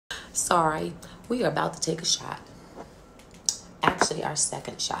Sorry, we are about to take a shot. Actually, our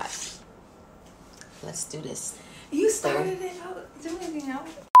second shot. Let's do this. You started it out. Do anything else?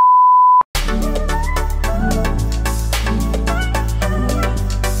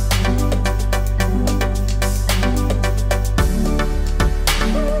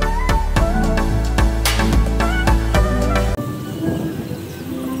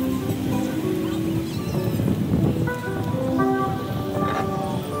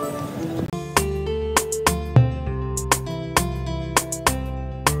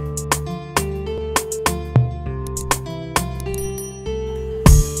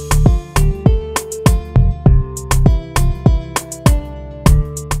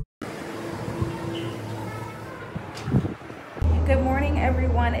 Good morning,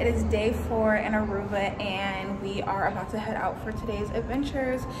 everyone. It is day 4 in Aruba and we are about to head out for today's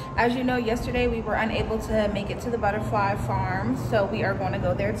adventures. As you know, yesterday we were unable to make it to the butterfly farm, so we are going to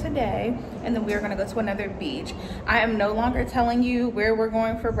go there today, and then we are going to go to another beach. I am no longer telling you where we're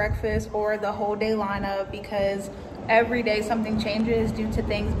going for breakfast or the whole day lineup, because every day something changes due to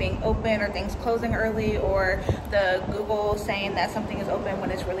things being open or things closing early, or the Google saying that something is open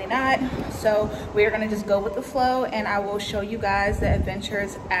when it's really not. So we're gonna just go with the flow, and I will show you guys the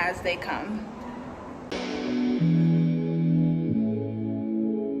adventures as they come.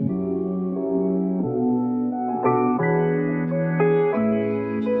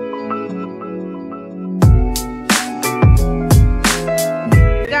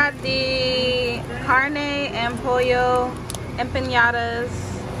 We got the carne and pollo empanadas.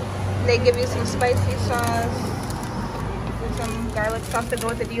 They give you some spicy sauce with some garlic sauce to go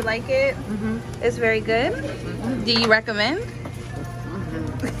with it. Do you like it? Mm-hmm. It's very good. Mm-hmm. Do you recommend?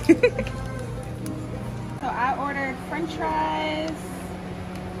 Mm-hmm. So I ordered french fries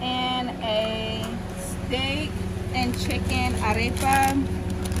and a steak and chicken arepa.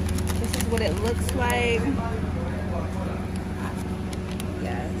 This is what it looks like.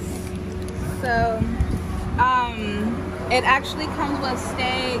 So it actually comes with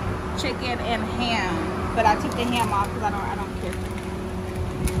steak, chicken, and ham, but I took the ham off because I don't care.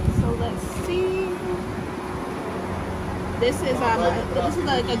 So let's see. This is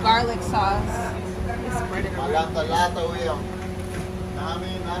like a garlic sauce. It's spread around.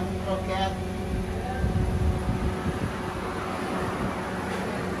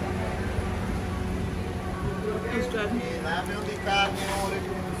 It's good.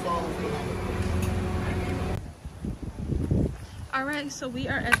 All right, so we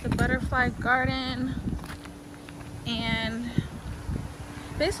are at the butterfly garden, and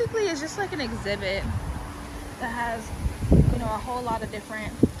basically it's just like an exhibit that has, you know, a whole lot of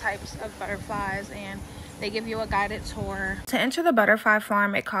different types of butterflies, and they give you a guided tour. To enter the butterfly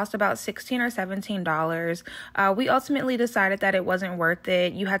farm, it cost about $16 or $17. We ultimately decided that it wasn't worth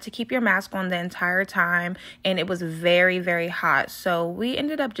it. You had to keep your mask on the entire time, and it was very, very hot. So we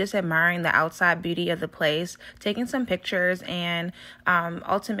ended up just admiring the outside beauty of the place, taking some pictures, and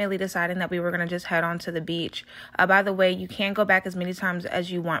ultimately deciding that we were going to just head on to the beach. By the way, you can go back as many times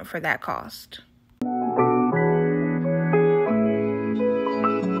as you want for that cost.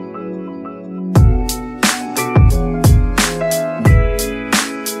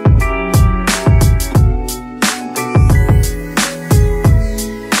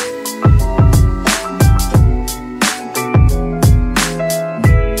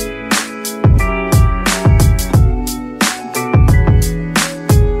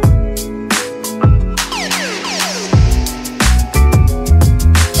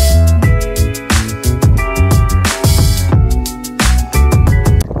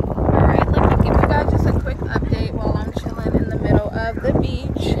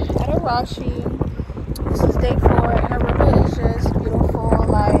 Arashi. This is day 4 and Aruba is just beautiful.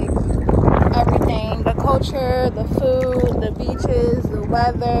 Like everything, the culture, the food, the beaches, the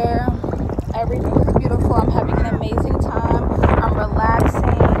weather, everything is beautiful. I'm having an amazing time. I'm relaxing.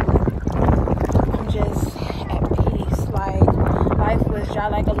 I'm just at peace. Like life was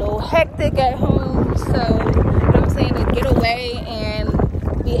just like a little hectic at home, so you know what I'm saying, to get away and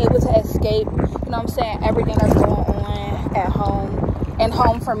be able to escape, you know what I'm saying, everything that's going on at home. And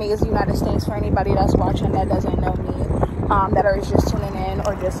home for me is the United States, for anybody that's watching that doesn't know me, that are just tuning in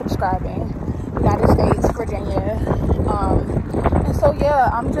or just subscribing. United States, Virginia. And so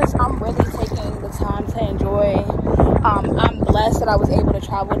yeah, I'm really taking the time to enjoy. I'm blessed that I was able to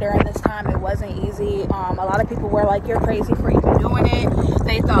travel during this time. It wasn't easy. A lot of people were like, you're crazy for even doing it.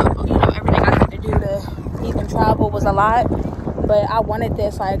 They thought, you know, everything I had to do to even travel was a lot. But I wanted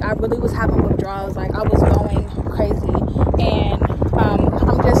this. Like, I really was having withdrawals. Like, I was going crazy. And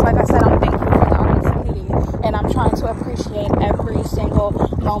I'm just, like I said, I'm thankful for the opportunity, and I'm trying to appreciate every single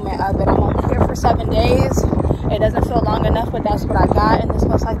moment of it. I'm only here for 7 days. It doesn't feel long enough, but that's what I got. And this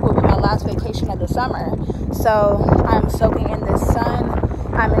most likely will be my last vacation of the summer. So I'm soaking in this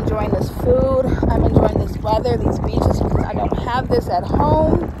sun. I'm enjoying this food. I'm enjoying this weather, these beaches, because I don't have this at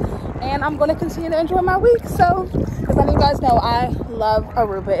home. And I'm going to continue to enjoy my week. So, because I know you guys know, I love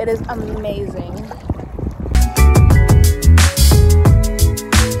Aruba. It is amazing.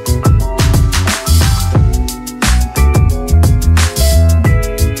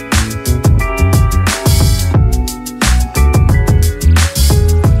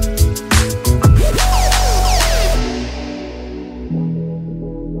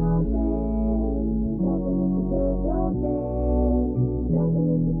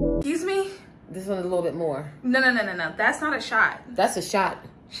 Excuse me? This one is a little bit more. No. That's not a shot. That's a shot.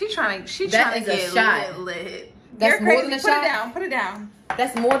 She's trying to That get is a shot. lit. That's more than a shot? Put it down. Put it down.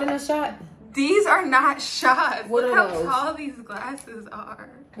 That's more than a shot? These are not shots. What Look are how those? tall these glasses are.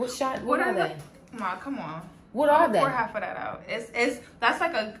 What shot? What are they? Ma, come on. What are they? Pour half of that out. That's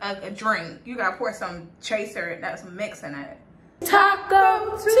like a drink. You gotta pour some chaser that's mix in it.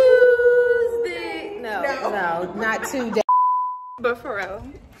 Taco Tuesday. No, not today. But for real,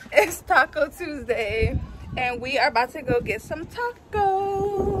 it's Taco Tuesday, and we are about to go get some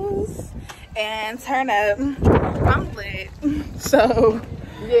tacos and turn up. I'm lit. So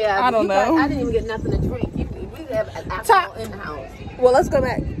Yeah, I don't know. I didn't even get nothing to drink. We have an alcohol in the house. Well, let's go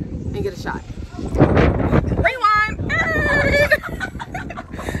back And get a shot. Rewind.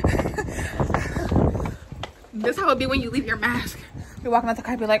 This is how it be when you leave your mask. You're walking out the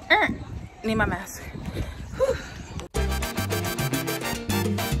car, be like, need my mask. Whew.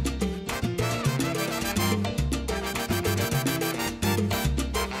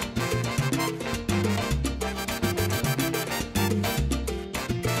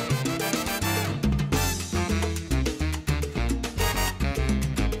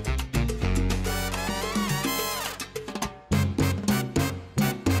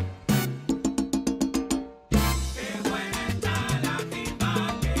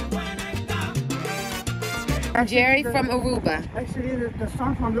 Jerry from Aruba. Actually, the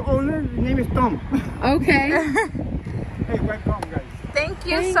son from the owner, his name is Tom. Okay. Hey, welcome, guys. Thank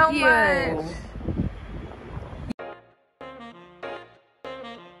you so much.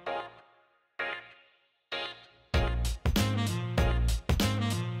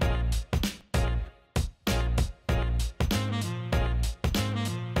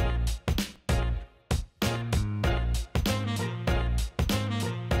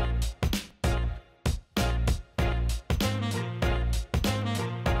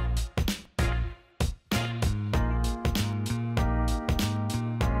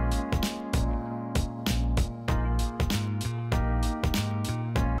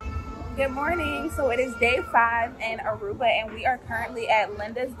 Good morning. So it is day 5 in Aruba, and we are currently at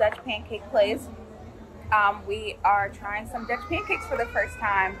Linda's Dutch Pancake Place. We are trying some Dutch pancakes for the first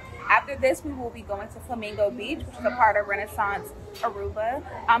time. After this, we will be going to Flamingo Beach, which is a part of Renaissance Aruba.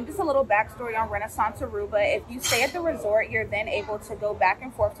 Just a little backstory on Renaissance Aruba. If you stay at the resort, you're then able to go back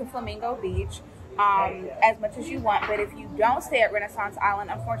and forth to Flamingo Beach as much as you want. But if you don't stay at Renaissance Island,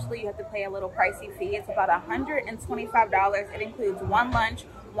 unfortunately, you have to pay a little pricey fee. It's about $125. It includes 1 lunch,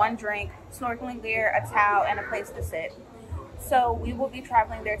 1 drink, snorkeling gear, a towel, and a place to sit. So we will be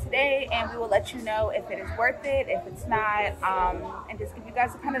traveling there today, and we will let you know if it is worth it, if it's not, and just give you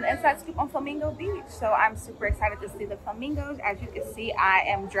guys a kind of the inside scoop on Flamingo Beach. So I'm super excited to see the flamingos. As you can see, I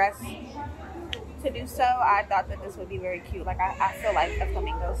am dressed to do so. I thought that this would be very cute. Like I feel like a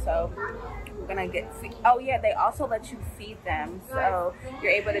flamingo, so we're gonna get. Oh yeah, they also let you feed them, so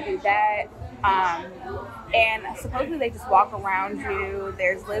you're able to do that. And supposedly they just walk around you.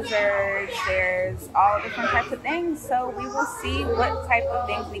 There's lizards, there's all different types of things. So we will see what type of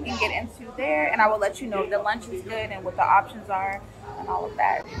things we can get into there, and I will let you know if the lunch is good and what the options are and all of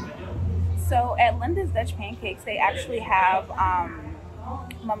that. So at Linda's Dutch Pancakes, they actually have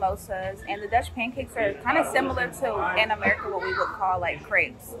mimosas, and the Dutch pancakes are kind of similar to in America what we would call like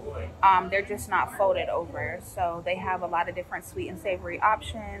crepes. They're just not folded over, so they have a lot of different sweet and savory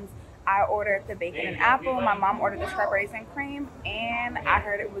options. I ordered the bacon and apple. My mom ordered the strawberries and cream, and I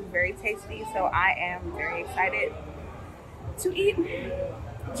heard it was very tasty, so I am very excited to eat.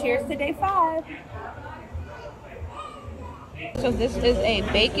 Cheers to day 5. So this is a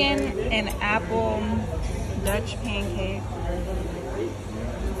bacon and apple Dutch pancake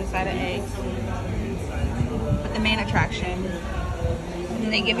with a side of eggs, but the main attraction.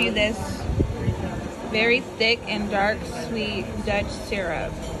 And they give you this very thick and dark sweet Dutch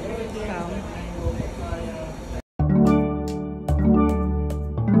syrup. So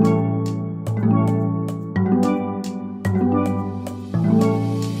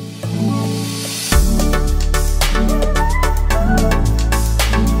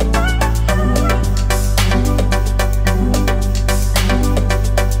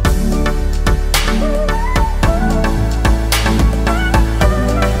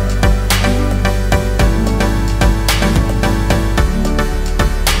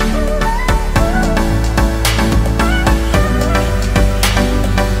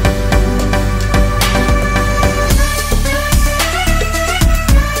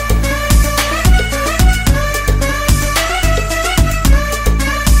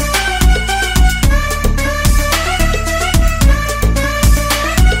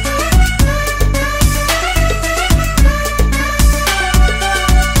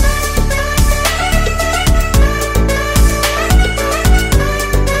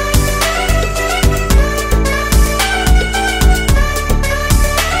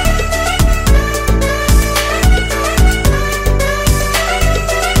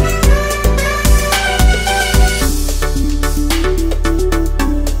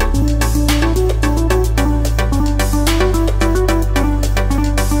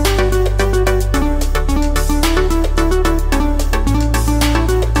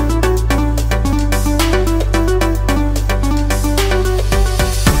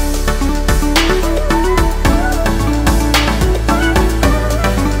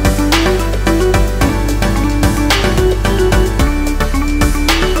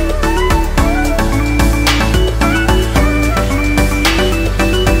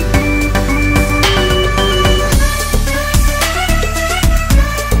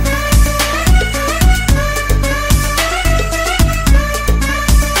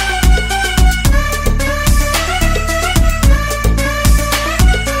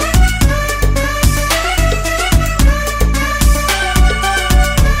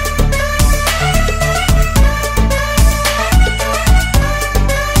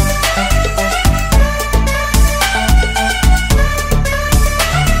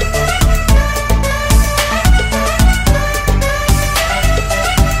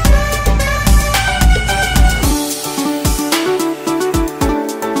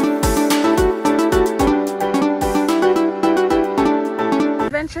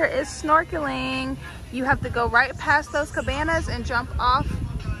snorkeling, you have to go right past those cabanas and jump off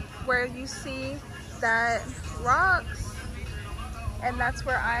where you see that rocks. And that's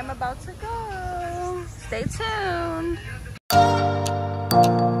where I'm about to go. Stay tuned.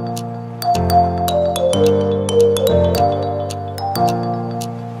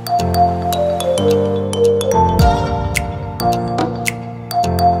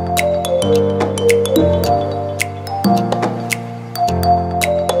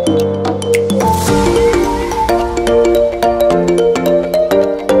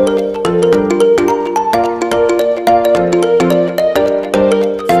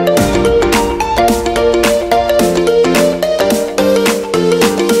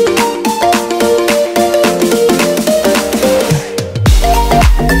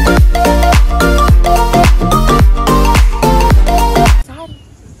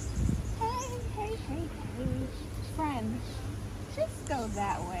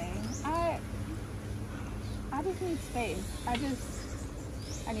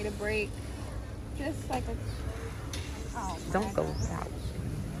 I need a break. Just like a... Oh, don't go out.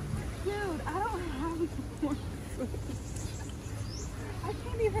 Dude, I don't have more food. I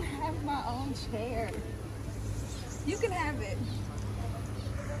can't even have my own chair. You can have it.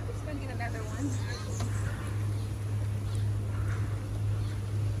 Just gonna get another one.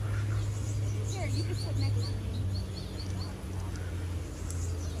 Here, you can sit next to me.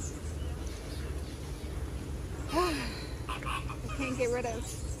 I can't get rid of.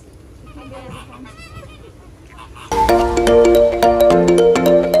 I can't get rid of them.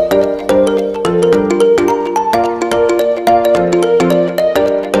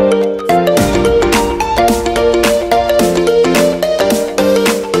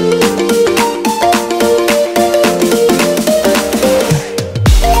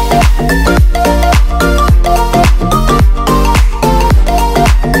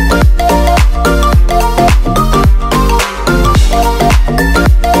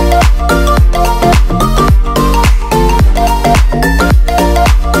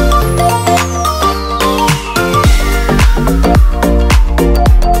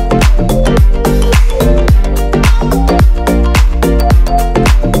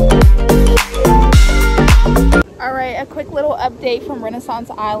 From Renaissance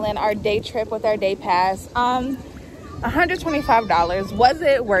Island, our day trip with our day pass. $125. Was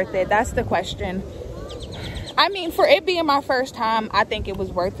it worth it? That's the question. I mean, for it being my first time, I think it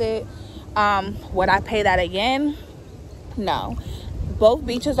was worth it. Would I pay that again? No. Both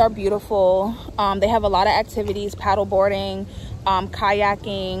beaches are beautiful. They have a lot of activities: paddle boarding,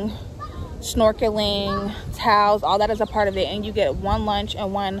 kayaking, snorkeling, towels, all that is a part of it. And you get one lunch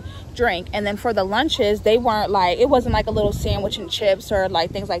and one drink. And then for the lunches, they weren't like, it wasn't like a little sandwich and chips or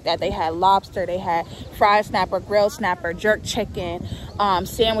like things like that. They had lobster, they had fried snapper, grilled snapper, jerk chicken,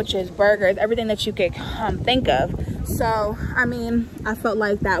 sandwiches, burgers, everything that you could think of. So I mean, I felt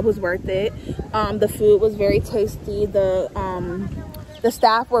like that was worth it. The food was very tasty. The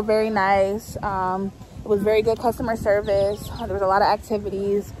staff were very nice. It was very good customer service. There was a lot of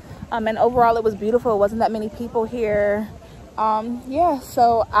activities. And overall, it was beautiful. It wasn't that many people here. Yeah,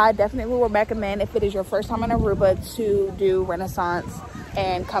 so I definitely would recommend, if it is your first time in Aruba, to do Renaissance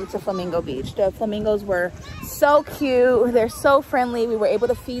and come to Flamingo Beach. The flamingos were so cute. They're so friendly. We were able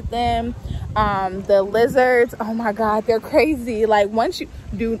to feed them. The lizards, oh my God, they're crazy. Like,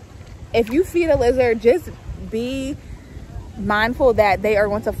 if you feed a lizard, just be mindful that they are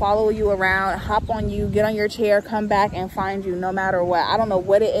going to follow you around, hop on you, get on your chair, come back and find you no matter what. I don't know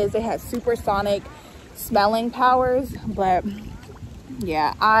what it is. They had supersonic smelling powers, but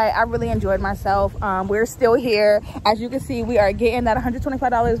yeah, I really enjoyed myself. We're still here. As you can see, we are getting that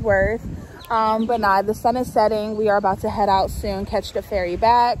 $125 worth. But nah, the sun is setting. We are about to head out soon, catch the ferry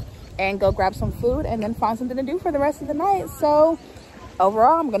back and go grab some food and then find something to do for the rest of the night. So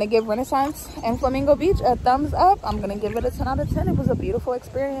overall, I'm gonna give Renaissance and Flamingo Beach a thumbs up. I'm gonna give it a 10 out of 10. It was a beautiful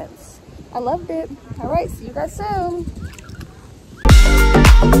experience. I loved it. All right, see you guys soon.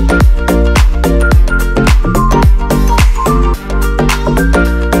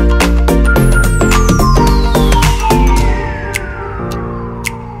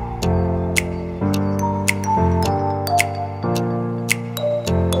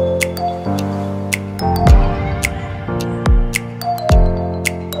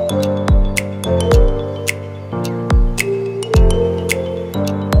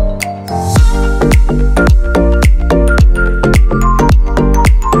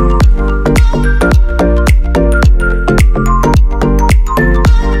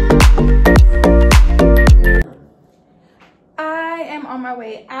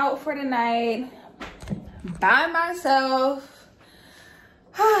 For the night by myself.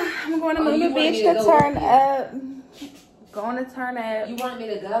 I'm going to Moon Beach to turn up. Going to turn up. You want me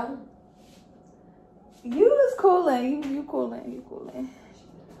to go? You was cooling. You cooling.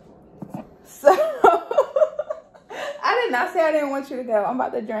 So I did not say I didn't want you to go. I'm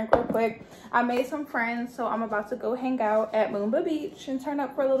about to drink real quick. I made some friends, so I'm about to go hang out at Moomba Beach and turn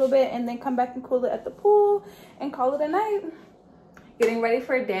up for a little bit and then come back and cool it at the pool and call it a night. Getting ready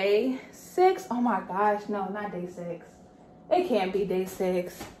for day 6. Oh my gosh, no, not day 6. It can't be day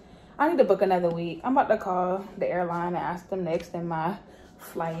 6. I need to book another week. I'm about to call the airline and ask them to extend my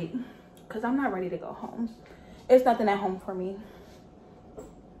flight because I'm not ready to go home. It's nothing at home for me.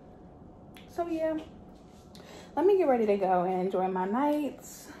 So yeah, let me get ready to go and enjoy my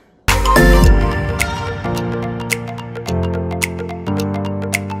nights.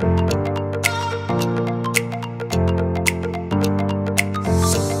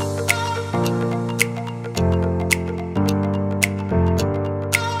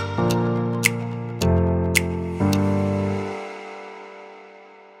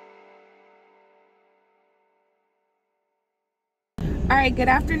 All right, good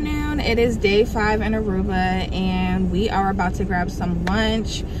afternoon. It is day 5 in Aruba and we are about to grab some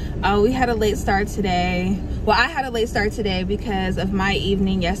lunch. We had a late start today. Well, I had a late start today because of my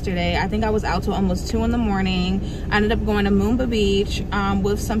evening yesterday. I think I was out till almost 2 in the morning. I ended up going to Moomba Beach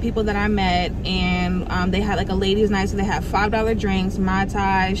with some people that I met, and they had like a ladies' night, so they had $5 drinks, Mai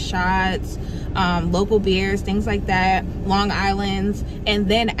Tai, shots, local beers, things like that, Long Island's. And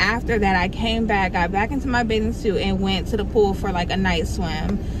then after that, I came back, got back into my bathing suit and went to the pool for like a night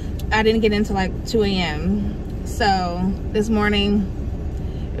swim. I didn't get into like 2 a.m. So this morning,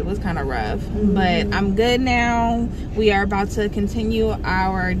 it was kind of rough, but I'm good now. We are about to continue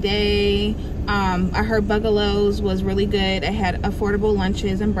our day. I heard Bugalows was really good. It had affordable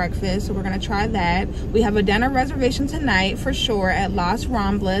lunches and breakfast, so we're gonna try that. We have a dinner reservation tonight for sure at Las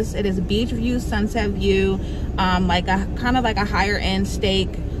Ramblas. It is beach view, sunset view, like a kind of like a higher end steak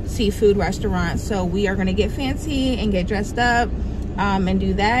seafood restaurant. So we are gonna get fancy and get dressed up and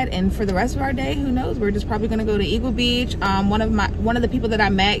do that. And for the rest of our day, who knows, we're just probably gonna go to Eagle Beach. One of the people that I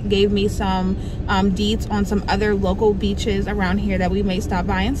met gave me some deets on some other local beaches around here that we may stop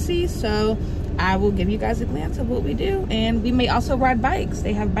by and see, so I will give you guys a glance of what we do. And we may also ride bikes.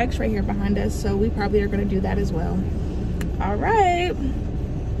 They have bikes right here behind us, so we probably are going to do that as well. All right.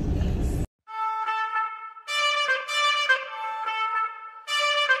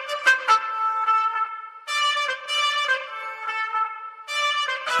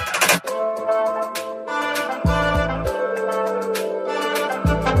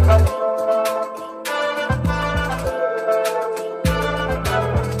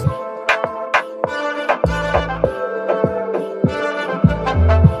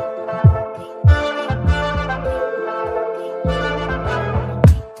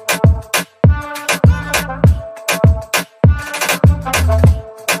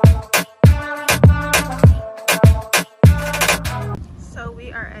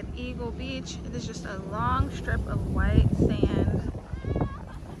 It is just a long strip of white sand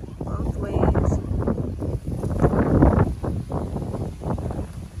both ways.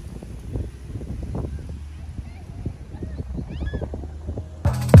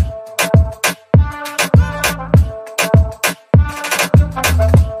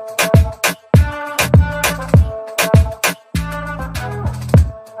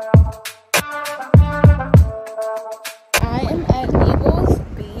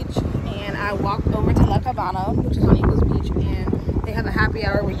 Which is on Eagles Beach, and they have a happy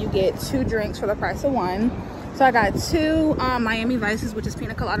hour where you get 2 drinks for the price of 1. So I got 2 Miami Vices, which is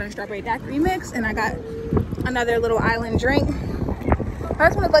pina colada and strawberry daiquiri mix, and I got another little island drink. I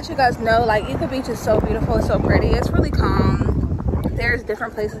just want to let you guys know, like, Eagle Beach is so beautiful, it's so pretty, it's really calm. There's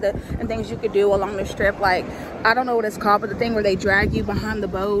different places and things you could do along the strip, like, I don't know what it's called, but the thing where they drag you behind the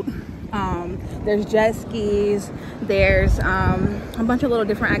boat. There's jet skis, there's a bunch of little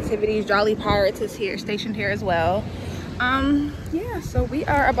different activities. Jolly Pirates is here, stationed here as well. Yeah, so we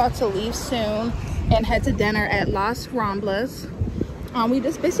are about to leave soon and head to dinner at Las Ramblas. We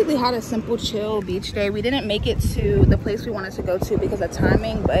just basically had a simple chill beach day. We didn't make it to the place we wanted to go to because of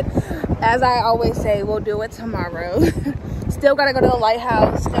timing, but as I always say, we'll do it tomorrow. Still gotta go to the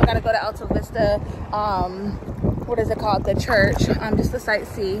lighthouse, still gotta go to Alta Vista, what is it called, the church, just to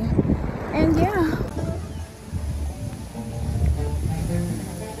sightsee. And yeah.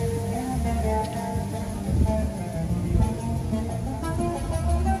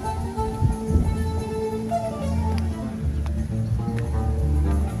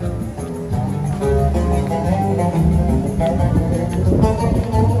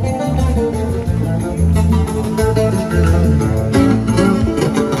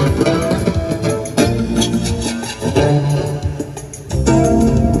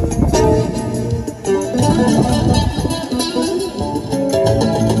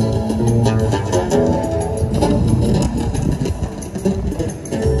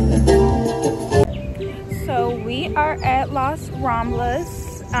 Ramblas.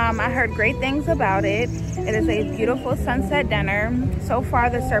 I heard great things about it. It is a beautiful sunset dinner. So far,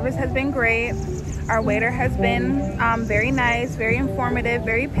 the service has been great. Our waiter has been very nice, very informative,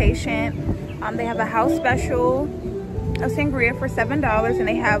 very patient. They have a house special of sangria for $7, and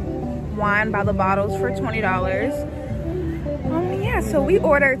they have wine by the bottles for $20. Yeah, so we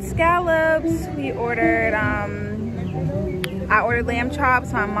ordered scallops. We ordered I ordered lamb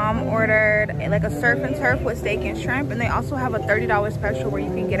chops. My mom ordered like a surf and turf with steak and shrimp. And they also have a $30 special where you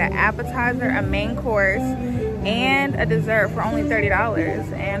can get an appetizer, a main course, and a dessert for only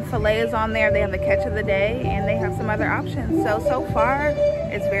 $30. And filet is on there. They have the catch of the day, and they have some other options. So far,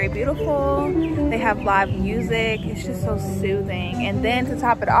 it's very beautiful. They have live music. It's just so soothing. And then to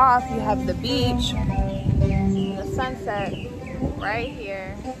top it off, you have the beach, the sunset right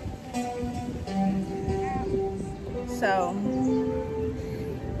here. So,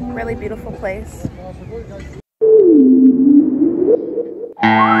 really beautiful place.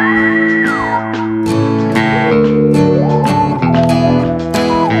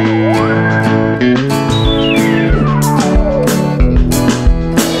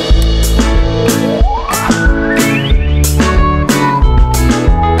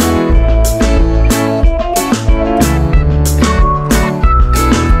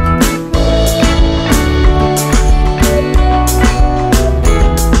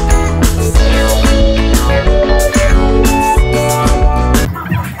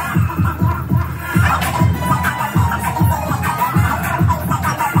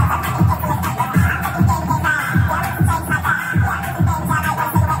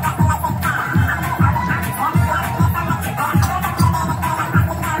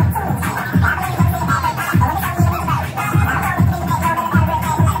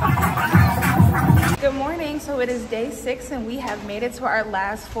 So it is day 6 and we have made it to our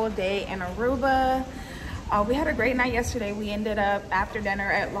last full day in Aruba. We had a great night yesterday. We ended up after dinner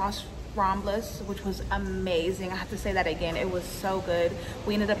at Los Ramblas, which was amazing. I have to say that again, it was so good.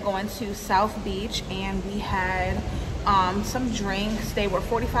 We ended up going to South Beach and we had some drinks. They were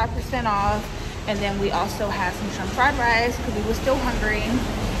 45% off, and then we also had some shrimp fried rice because we were still hungry.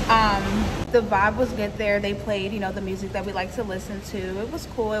 The vibe was good there. They played, you know, the music that we like to listen to. It was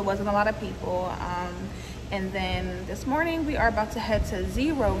cool. It wasn't a lot of people. And then this morning we are about to head to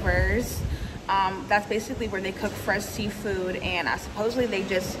Zeerovers. That's basically where they cook fresh seafood, and supposedly they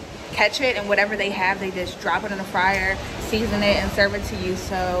just catch it, and whatever they have, they just drop it in the fryer, season it, and serve it to you.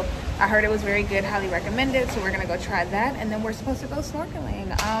 So I heard it was very good, highly recommended. So we're gonna go try that, and then we're supposed to go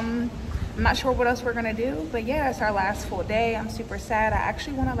snorkeling. I'm not sure what else we're gonna do, but yeah, it's our last full day. I'm super sad. I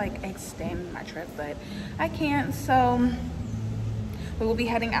actually want to like extend my trip, but I can't. So we will be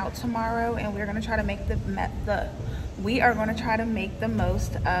heading out tomorrow, and we're gonna try to make we are gonna try to make the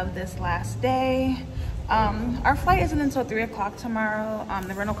most of this last day. Our flight isn't until 3 o'clock tomorrow.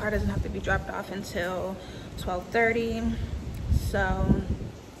 The rental car doesn't have to be dropped off until 12:30. So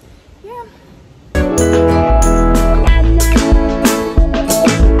yeah.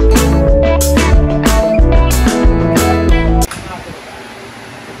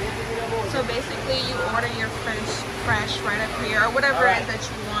 So basically you order your fresh right up here, or whatever it is that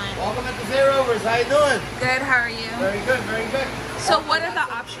you want. Welcome to Zeerovers. How you doing? Good, how are you? Very good, very good. So what are the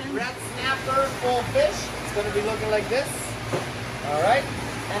options? Red snapper, full fish. It's going to be looking like this. All right.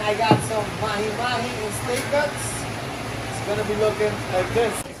 And I got some mahi-mahi and steak cuts. It's going to be looking like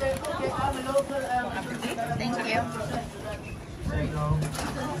this. Thank you. There you go.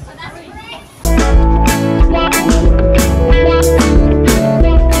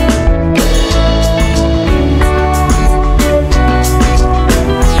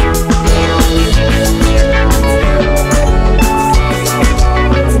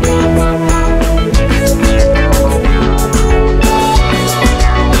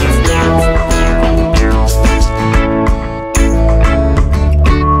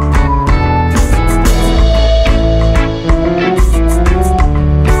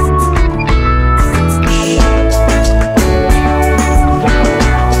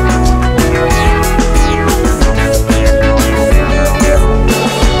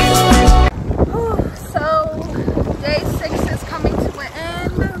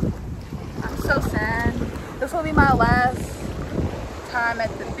 Time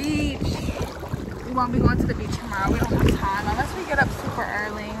at the beach. We won't be going to the beach tomorrow. We don't have time unless we get up super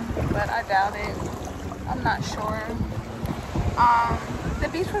early, but I doubt it. I'm not sure. The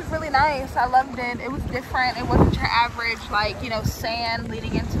beach was really nice. I loved it. It was different. It wasn't your average, like, you know, sand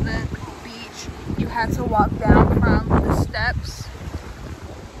leading into the beach. You had to walk down from the steps,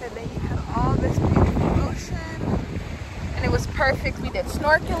 and then you had all this beautiful ocean, and it was perfect. We did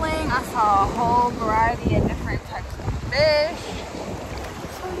snorkeling. I saw a whole variety of different types of fish.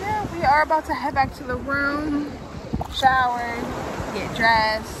 So yeah, we are about to head back to the room, shower, get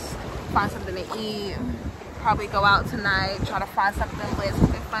dressed, find something to eat, probably go out tonight, try to find something lit,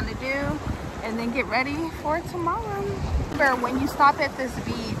 something fun to do, and then get ready for tomorrow. Remember, when you stop at this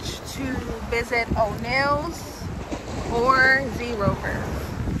beach, to visit O'Neill's or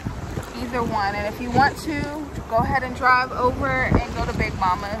Zeerovers, either one. And if you want to, go ahead and drive over and go to Big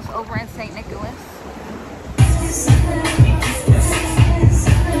Mama's over in St. Nicholas.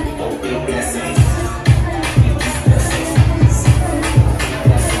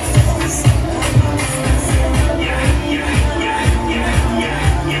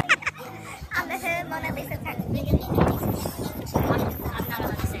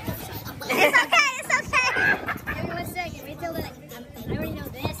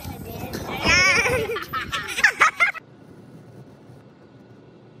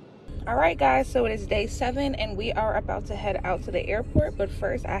 Alright guys, so it is day 7 and we are about to head out to the airport, but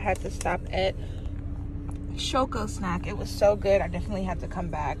first I had to stop at Choco Snack. It was so good. I definitely had to come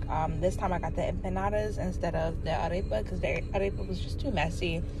back. This time I got the empanadas instead of the arepa because the arepa was just too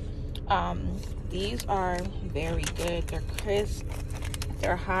messy. These are very good. They're crisp,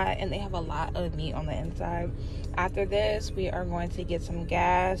 they're hot, and they have a lot of meat on the inside. After this, we are going to get some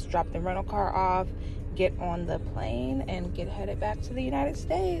gas, drop the rental car off, get on the plane, and get headed back to the United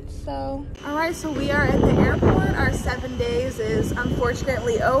States. So all right, so we are at the airport. Our 7 days is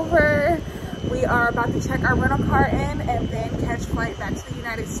unfortunately over. We are about to check our rental car in and then catch flight back to the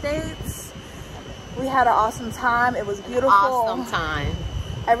United States. We had an awesome time. It was beautiful. Awesome time.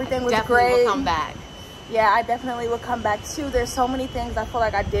 Everything was Definitely great. will come back. Yeah, I definitely will come back too. There's so many things I feel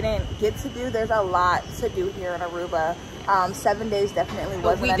like I didn't get to do. There's a lot to do here in Aruba. 7 days definitely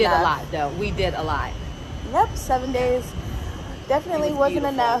wasn't enough. We did a lot though. We did a lot. Yep, 7 days definitely wasn't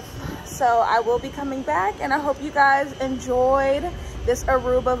enough. So I will be coming back, and I hope you guys enjoyed this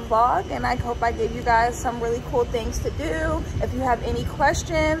Aruba vlog, and I hope I gave you guys some really cool things to do. If you have any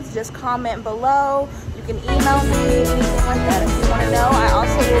questions, just comment below. You can email me, anything like that if you want to know. I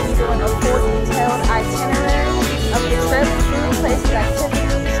also will be doing a full detailed itinerary of the trip, food, places,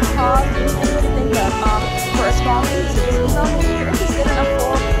 activities, costs, anything you can think of. For a small fee, so just email me if you're interested in a